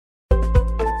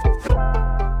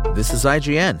This is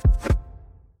IGN.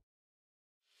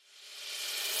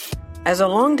 As a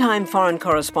longtime foreign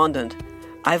correspondent,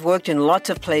 I've worked in lots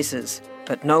of places,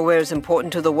 but nowhere as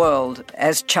important to the world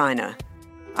as China.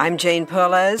 I'm Jane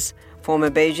Perlez,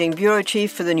 former Beijing bureau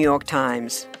chief for the New York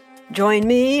Times. Join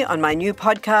me on my new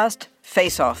podcast,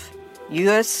 Face Off,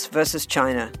 U.S. versus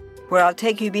China, where I'll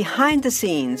take you behind the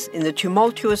scenes in the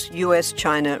tumultuous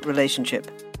U.S.-China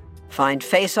relationship. Find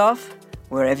Face Off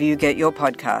wherever you get your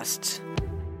podcasts.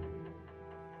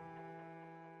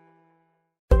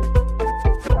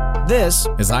 This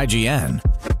is IGN.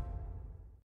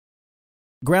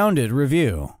 Grounded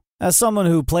Review. As someone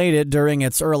who played it during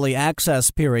its early access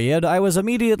period, I was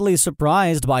immediately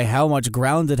surprised by how much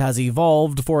Grounded has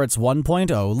evolved for its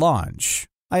 1.0 launch.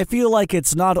 I feel like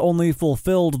it's not only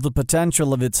fulfilled the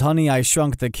potential of its Honey, I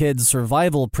Shrunk the Kids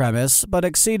survival premise, but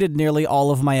exceeded nearly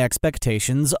all of my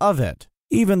expectations of it.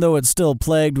 Even though it's still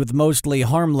plagued with mostly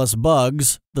harmless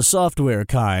bugs, the software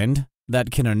kind, that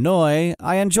can annoy,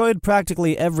 I enjoyed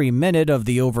practically every minute of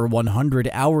the over 100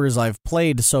 hours I've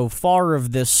played so far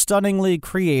of this stunningly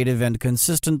creative and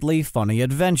consistently funny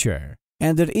adventure.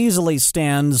 And it easily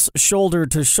stands shoulder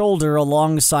to shoulder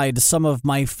alongside some of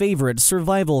my favorite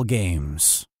survival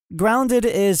games. Grounded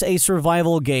is a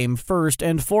survival game first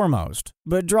and foremost,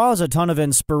 but draws a ton of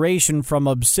inspiration from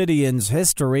Obsidian's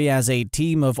history as a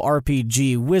team of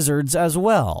RPG wizards as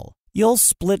well. You'll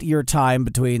split your time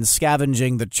between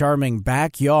scavenging the charming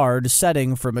backyard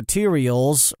setting for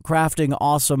materials, crafting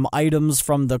awesome items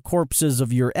from the corpses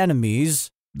of your enemies,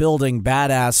 building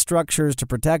badass structures to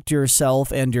protect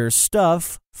yourself and your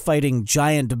stuff, fighting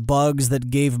giant bugs that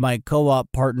gave my co-op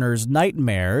partners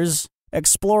nightmares,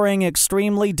 exploring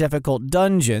extremely difficult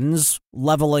dungeons,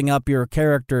 leveling up your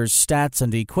character's stats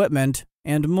and equipment,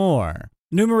 and more.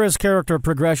 Numerous character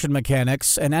progression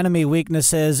mechanics, an enemy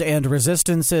weaknesses and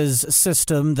resistances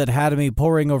system that had me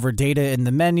poring over data in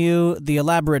the menu, the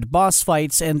elaborate boss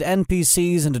fights and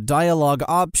NPCs and dialogue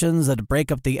options that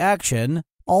break up the action,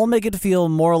 all make it feel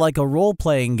more like a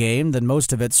role-playing game than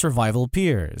most of its survival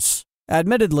peers.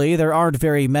 Admittedly, there aren't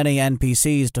very many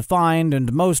NPCs to find,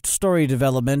 and most story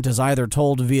development is either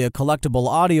told via collectible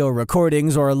audio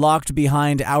recordings or locked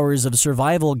behind hours of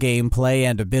survival gameplay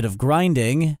and a bit of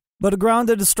grinding. But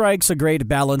Grounded strikes a great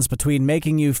balance between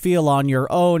making you feel on your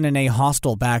own in a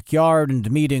hostile backyard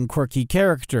and meeting quirky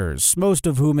characters, most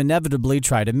of whom inevitably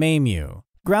try to maim you.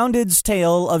 Grounded's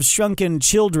tale of shrunken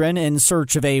children in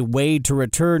search of a way to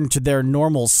return to their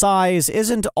normal size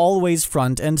isn't always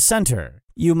front and center.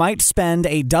 You might spend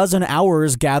a dozen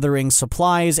hours gathering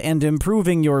supplies and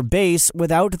improving your base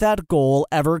without that goal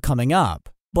ever coming up.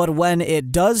 But when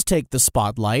it does take the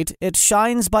spotlight, it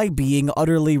shines by being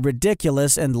utterly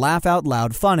ridiculous and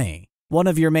laugh-out-loud funny. One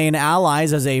of your main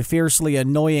allies is a fiercely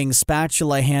annoying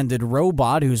spatula-handed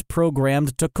robot who's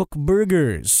programmed to cook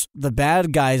burgers. The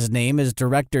bad guy's name is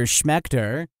Director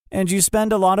Schmechter, and you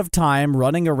spend a lot of time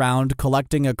running around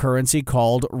collecting a currency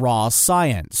called raw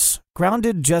science.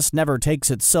 Grounded just never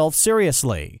takes itself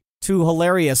seriously, to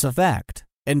hilarious effect.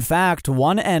 In fact,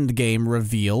 one endgame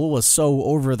reveal was so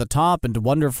over-the-top and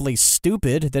wonderfully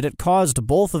stupid that it caused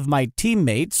both of my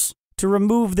teammates to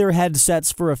remove their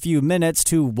headsets for a few minutes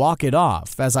to walk it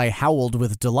off as I howled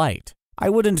with delight. I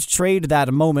wouldn't trade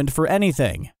that moment for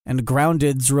anything, and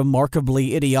Grounded's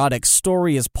remarkably idiotic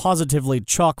story is positively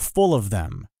chock full of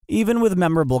them. Even with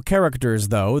memorable characters,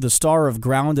 though, the star of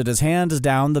Grounded is hands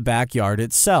down the backyard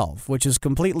itself, which is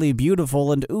completely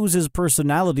beautiful and oozes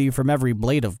personality from every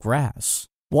blade of grass.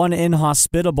 One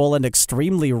inhospitable and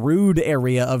extremely rude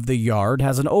area of the yard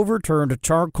has an overturned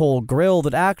charcoal grill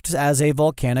that acts as a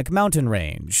volcanic mountain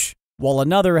range, while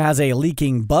another has a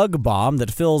leaking bug bomb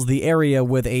that fills the area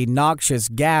with a noxious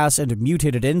gas and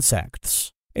mutated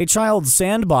insects. A child's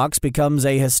sandbox becomes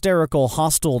a hysterical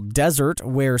hostile desert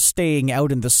where staying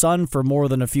out in the sun for more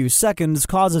than a few seconds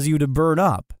causes you to burn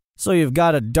up, so you've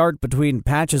got to dart between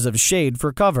patches of shade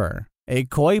for cover. A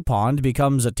koi pond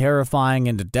becomes a terrifying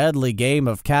and deadly game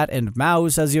of cat and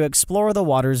mouse as you explore the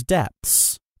water's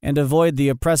depths and avoid the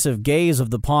oppressive gaze of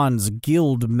the pond's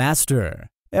guild master.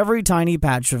 Every tiny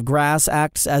patch of grass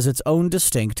acts as its own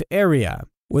distinct area,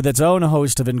 with its own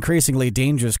host of increasingly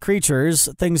dangerous creatures,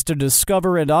 things to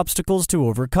discover and obstacles to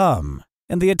overcome.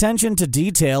 And the attention to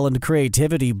detail and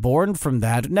creativity born from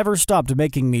that never stopped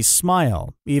making me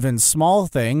smile. Even small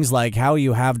things like how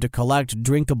you have to collect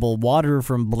drinkable water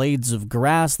from blades of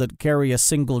grass that carry a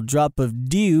single drop of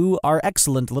dew are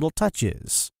excellent little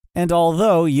touches. And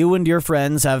although you and your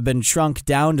friends have been shrunk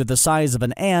down to the size of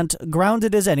an ant,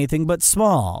 Grounded is anything but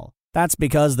small. That's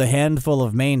because the handful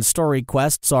of main story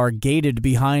quests are gated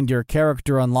behind your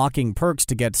character unlocking perks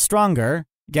to get stronger.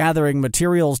 gathering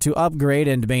materials to upgrade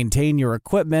and maintain your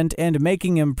equipment, and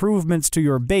making improvements to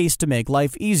your base to make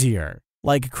life easier,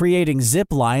 like creating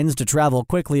zip lines to travel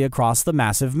quickly across the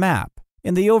massive map.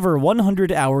 In the over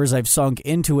 100 hours I've sunk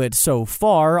into it so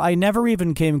far, I never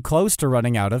even came close to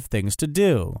running out of things to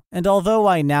do. And although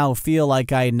I now feel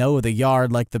like I know the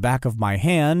yard like the back of my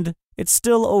hand, it's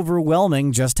still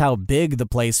overwhelming just how big the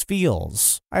place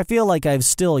feels. I feel like I've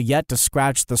still yet to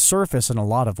scratch the surface in a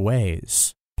lot of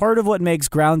ways. Part of what makes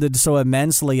Grounded so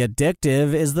immensely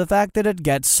addictive is the fact that it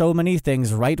gets so many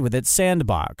things right with its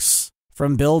sandbox,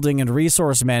 from building and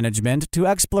resource management to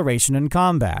exploration and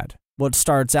combat. What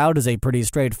starts out as a pretty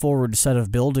straightforward set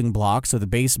of building blocks with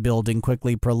base building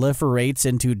quickly proliferates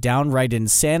into downright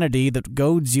insanity that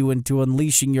goads you into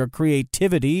unleashing your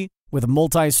creativity with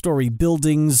multi-story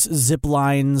buildings, zip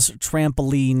lines,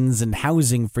 trampolines, and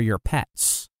housing for your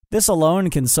pets. This alone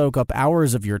can soak up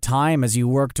hours of your time as you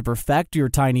work to perfect your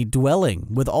tiny dwelling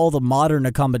with all the modern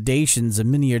accommodations a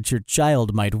miniature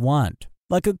child might want,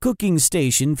 like a cooking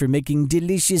station for making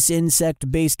delicious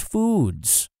insect-based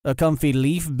foods, a comfy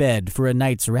leaf bed for a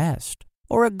night's rest,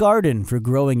 or a garden for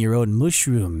growing your own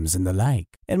mushrooms and the like.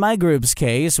 In my group's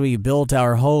case, we built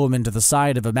our home into the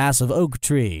side of a massive oak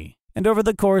tree, and over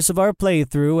the course of our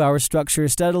playthrough, our structure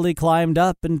steadily climbed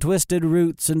up and twisted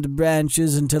roots and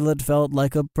branches until it felt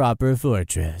like a proper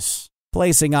fortress.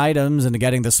 Placing items and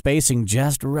getting the spacing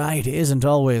just right isn't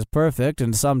always perfect,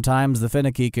 and sometimes the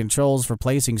finicky controls for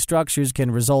placing structures can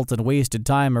result in wasted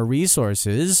time or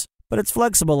resources, but it's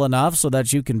flexible enough so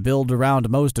that you can build around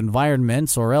most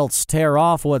environments or else tear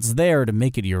off what's there to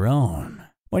make it your own.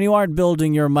 When you aren't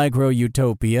building your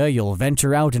micro-utopia, you'll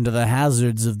venture out into the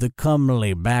hazards of the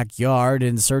comely backyard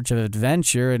in search of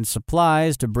adventure and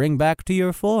supplies to bring back to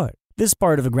your fort. This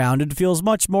part of Grounded feels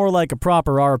much more like a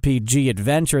proper RPG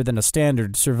adventure than a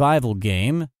standard survival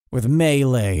game, with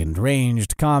melee and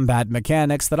ranged combat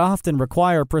mechanics that often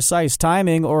require precise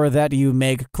timing or that you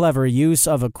make clever use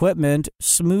of equipment,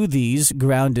 smoothies,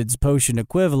 Grounded's potion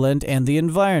equivalent, and the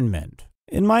environment.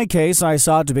 In my case, I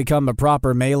sought to become a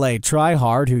proper melee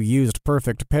tryhard who used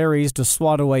perfect parries to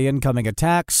swat away incoming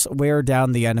attacks, wear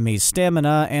down the enemy's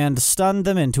stamina, and stun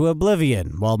them into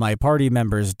oblivion, while my party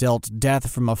members dealt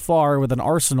death from afar with an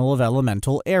arsenal of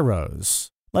elemental arrows.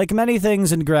 Like many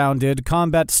things in Grounded,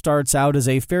 combat starts out as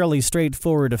a fairly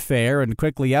straightforward affair and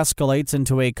quickly escalates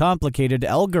into a complicated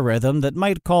algorithm that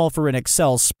might call for an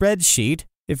Excel spreadsheet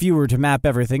if you were to map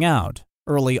everything out.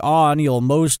 Early on, you'll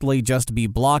mostly just be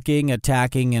blocking,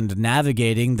 attacking, and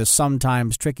navigating the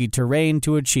sometimes tricky terrain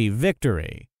to achieve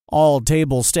victory. All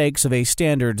table stakes of a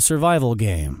standard survival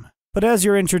game. But as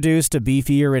you're introduced to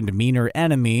beefier and meaner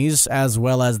enemies, as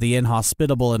well as the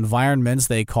inhospitable environments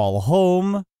they call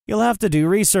home, you'll have to do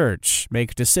research,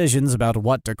 make decisions about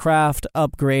what to craft,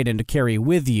 upgrade, and carry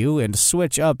with you, and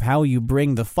switch up how you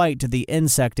bring the fight to the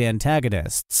insect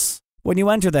antagonists. When you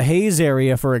enter the haze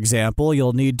area, for example,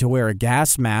 you'll need to wear a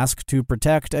gas mask to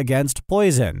protect against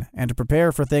poison and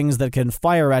prepare for things that can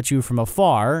fire at you from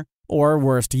afar, or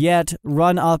worst yet,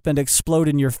 run up and explode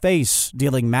in your face,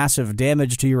 dealing massive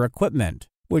damage to your equipment,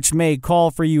 which may call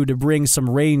for you to bring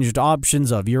some ranged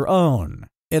options of your own.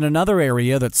 In another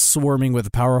area that's swarming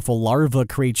with powerful larva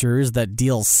creatures that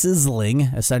deal sizzling,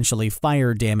 essentially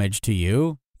fire damage to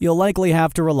you, you'll likely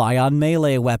have to rely on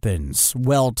melee weapons,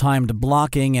 well-timed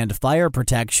blocking, and fire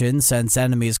protection since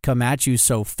enemies come at you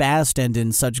so fast and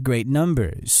in such great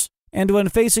numbers. And when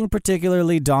facing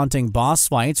particularly daunting boss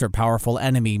fights or powerful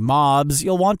enemy mobs,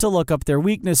 you'll want to look up their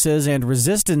weaknesses and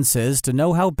resistances to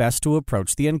know how best to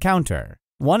approach the encounter.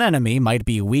 One enemy might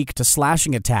be weak to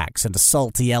slashing attacks and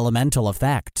salty elemental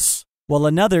effects, while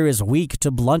another is weak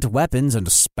to blunt weapons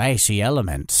and spicy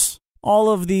elements.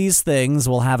 All of these things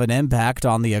will have an impact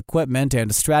on the equipment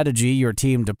and strategy your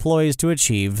team deploys to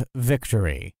achieve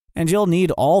victory. And you'll need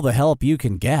all the help you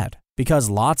can get, because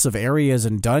lots of areas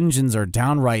and dungeons are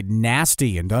downright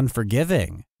nasty and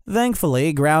unforgiving.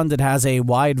 Thankfully, Grounded has a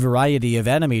wide variety of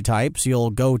enemy types you'll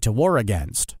go to war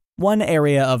against. One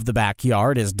area of the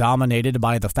backyard is dominated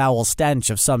by the foul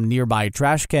stench of some nearby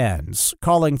trash cans,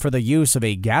 calling for the use of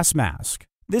a gas mask.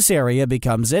 This area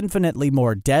becomes infinitely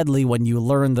more deadly when you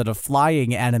learn that a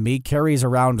flying enemy carries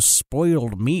around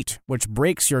spoiled meat, which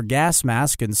breaks your gas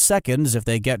mask in seconds if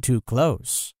they get too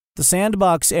close. The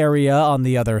sandbox area, on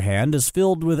the other hand, is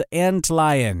filled with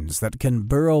antlions that can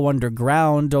burrow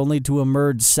underground only to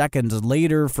emerge seconds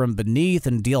later from beneath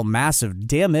and deal massive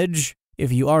damage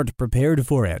if you aren't prepared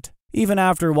for it. Even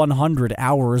after 100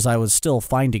 hours, I was still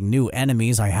finding new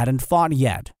enemies I hadn't fought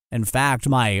yet. In fact,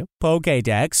 my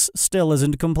Pokédex still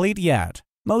isn't complete yet.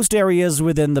 Most areas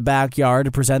within the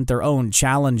backyard present their own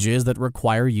challenges that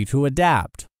require you to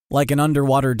adapt. Like an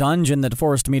underwater dungeon that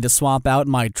forced me to swap out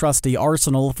my trusty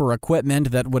arsenal for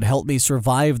equipment that would help me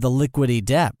survive the liquidy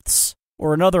depths.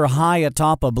 Or another high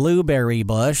atop a blueberry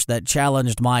bush that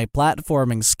challenged my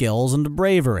platforming skills and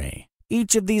bravery.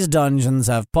 Each of these dungeons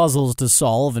have puzzles to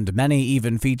solve, and many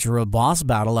even feature a boss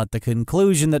battle at the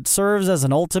conclusion that serves as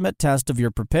an ultimate test of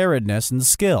your preparedness and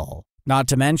skill, not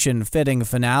to mention fitting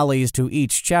finales to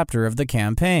each chapter of the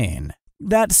campaign.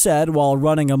 That said, while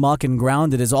running amok in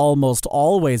Grounded is almost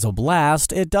always a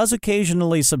blast, it does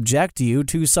occasionally subject you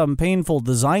to some painful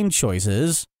design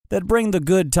choices that bring the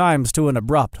good times to an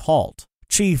abrupt halt.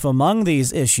 Chief among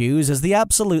these issues is the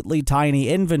absolutely tiny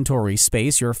inventory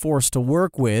space you're forced to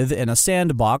work with in a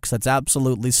sandbox that's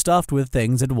absolutely stuffed with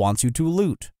things it wants you to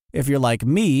loot. If you're like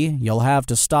me, you'll have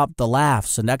to stop the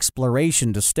laughs and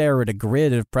exploration to stare at a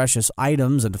grid of precious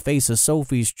items and face a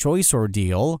Sophie's Choice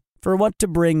ordeal for what to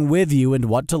bring with you and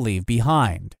what to leave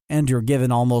behind, and you're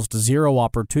given almost zero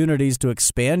opportunities to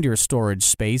expand your storage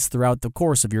space throughout the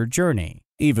course of your journey.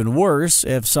 Even worse,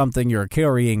 if something you're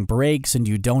carrying breaks and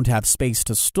you don't have space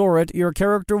to store it, your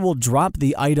character will drop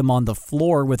the item on the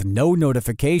floor with no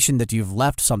notification that you've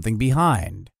left something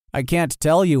behind. I can't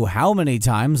tell you how many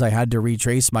times I had to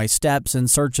retrace my steps in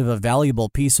search of a valuable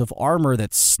piece of armor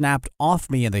that snapped off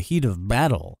me in the heat of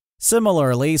battle.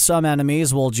 Similarly, some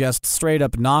enemies will just straight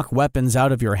up knock weapons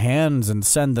out of your hands and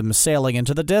send them sailing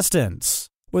into the distance,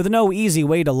 with no easy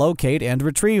way to locate and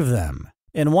retrieve them.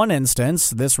 In one instance,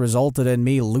 this resulted in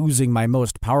me losing my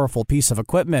most powerful piece of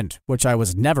equipment, which I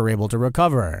was never able to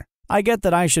recover. I get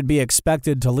that I should be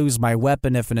expected to lose my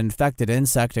weapon if an infected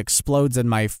insect explodes in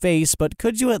my face, but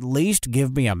could you at least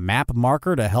give me a map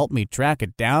marker to help me track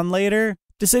it down later?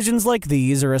 Decisions like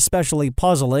these are especially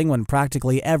puzzling when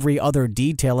practically every other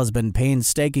detail has been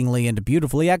painstakingly and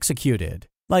beautifully executed.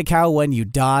 Like how when you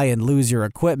die and lose your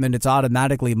equipment, it's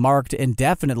automatically marked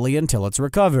indefinitely until it's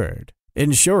recovered,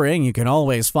 ensuring you can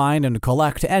always find and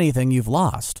collect anything you've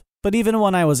lost. But even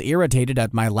when I was irritated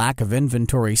at my lack of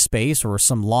inventory space or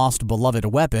some lost beloved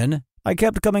weapon, I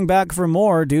kept coming back for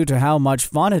more due to how much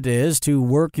fun it is to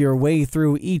work your way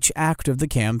through each act of the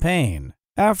campaign.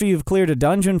 After you've cleared a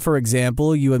dungeon, for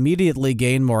example, you immediately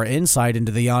gain more insight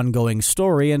into the ongoing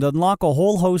story and unlock a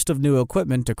whole host of new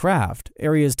equipment to craft,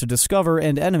 areas to discover,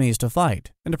 and enemies to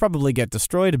fight, and to probably get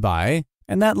destroyed by,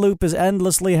 and that loop is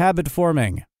endlessly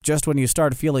habit-forming. Just when you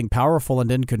start feeling powerful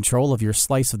and in control of your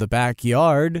slice of the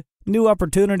backyard, new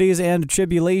opportunities and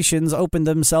tribulations open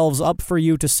themselves up for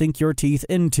you to sink your teeth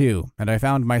into, and I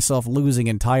found myself losing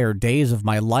entire days of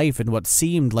my life in what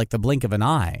seemed like the blink of an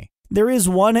eye. There is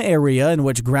one area in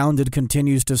which Grounded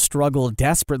continues to struggle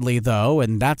desperately, though,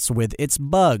 and that's with its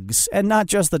bugs, and not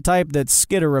just the type that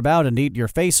skitter about and eat your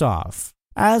face off.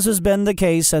 As has been the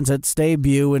case since its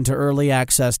debut into early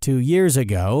access 2 years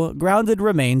ago, Grounded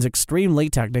remains extremely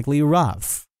technically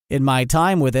rough. In my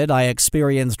time with it, I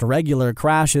experienced regular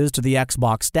crashes to the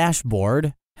Xbox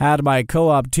dashboard, had my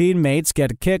co-op teammates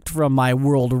get kicked from my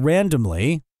world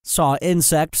randomly, saw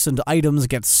insects and items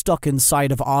get stuck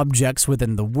inside of objects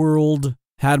within the world,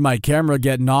 had my camera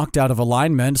get knocked out of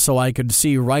alignment so I could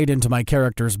see right into my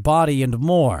character's body, and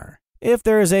more. If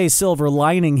there's a silver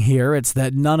lining here, it's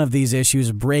that none of these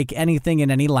issues break anything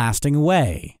in any lasting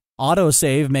way.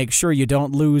 Autosave makes sure you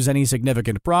don't lose any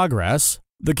significant progress,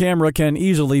 the camera can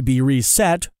easily be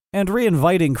reset, and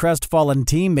re-inviting crestfallen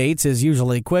teammates is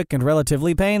usually quick and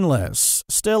relatively painless.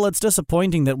 Still, it's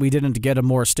disappointing that we didn't get a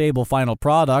more stable final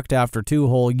product after 2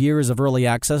 whole years of early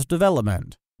access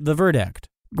development. The verdict: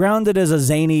 Grounded is a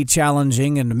zany,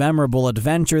 challenging, and memorable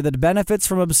adventure that benefits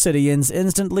from Obsidian's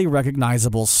instantly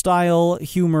recognizable style,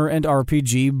 humor, and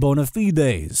RPG bona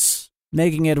fides,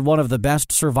 making it one of the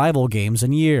best survival games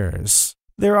in years.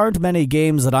 There aren't many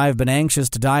games that I've been anxious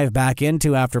to dive back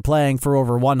into after playing for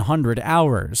over 100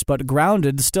 hours, but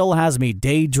Grounded still has me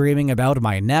daydreaming about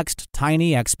my next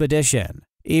tiny expedition.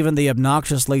 Even the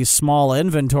obnoxiously small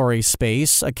inventory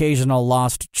space, occasional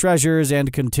lost treasures,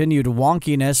 and continued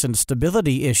wonkiness and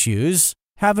stability issues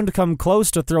haven't come close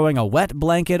to throwing a wet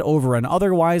blanket over an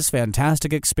otherwise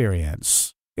fantastic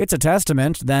experience. It's a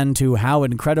testament, then, to how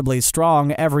incredibly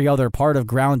strong every other part of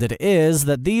Grounded is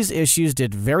that these issues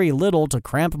did very little to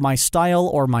cramp my style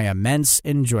or my immense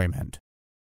enjoyment.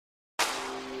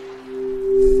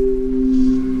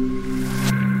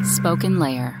 Spoken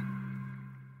Layer.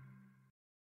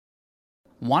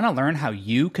 Want to learn how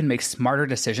you can make smarter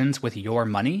decisions with your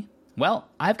money? Well,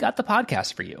 I've got the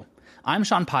podcast for you. I'm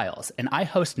Sean Piles, and I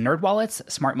host NerdWallet's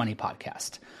Smart Money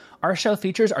Podcast. Our show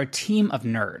features our team of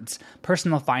nerds,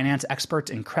 personal finance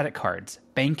experts in credit cards,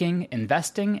 banking,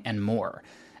 investing, and more.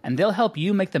 and they'll help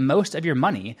you make the most of your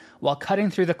money while cutting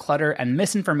through the clutter and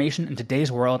misinformation in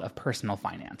today's world of personal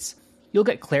finance. You'll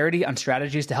get clarity on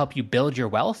strategies to help you build your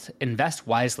wealth, invest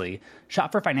wisely,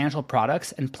 shop for financial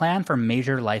products, and plan for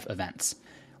major life events.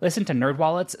 Listen to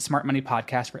NerdWallet's Smart Money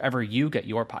Podcast wherever you get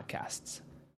your podcasts.